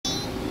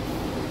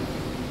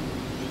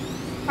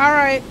All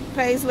right,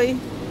 Paisley.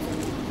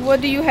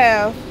 What do you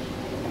have?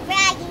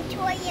 Ryan's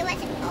toy.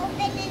 Let's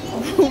open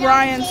it.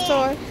 Ryan's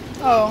toy.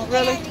 Oh,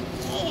 really?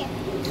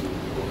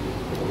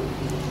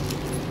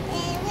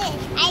 And look,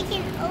 I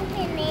can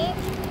open it.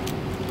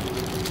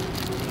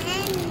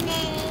 And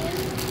then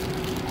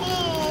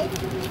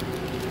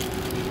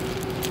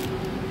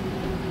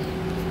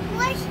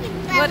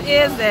What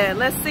is that?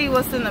 Let's see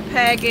what's in the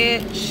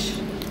package.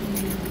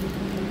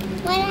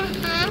 What I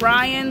have?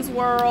 Ryan's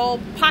World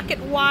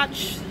Pocket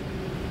Watch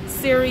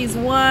Series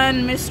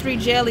 1 Mystery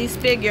Jellies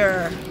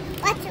figure.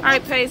 All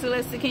right, Paisley,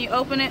 let's see. Can you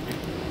open it?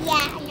 Yeah,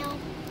 I know.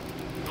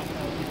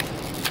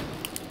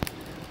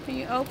 Can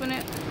you open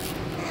it?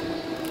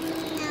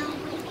 No.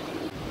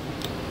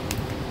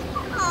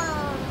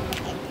 Oh,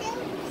 it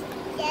feels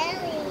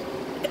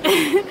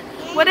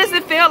jelly. What does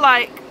it feel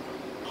like?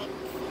 It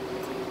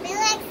feels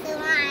like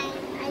slime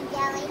or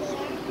jelly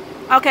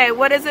here. Okay,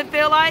 what does it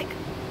feel like?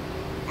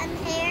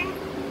 Here.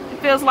 It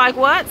feels like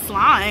what?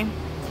 Slime.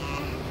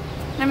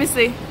 Yeah. Let me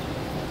see.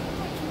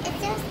 It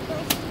feels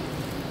squishy.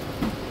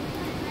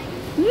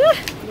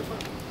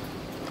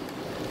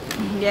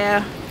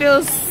 Yeah,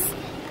 feels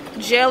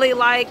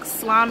jelly-like,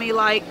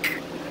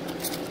 slimy-like.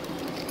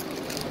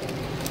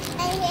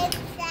 My head's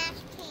that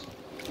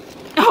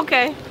pink.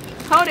 Okay,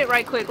 hold it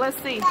right quick.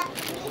 Let's see.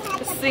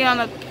 Let's see on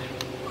the.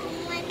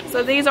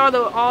 So these are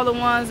all the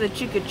ones that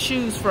you could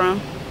choose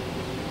from.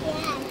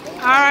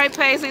 Yeah. All right,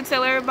 Paisley,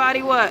 tell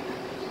everybody what.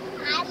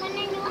 I want to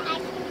know I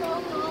can go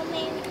home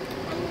and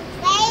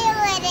play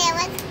with it.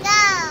 Let's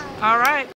go. All right.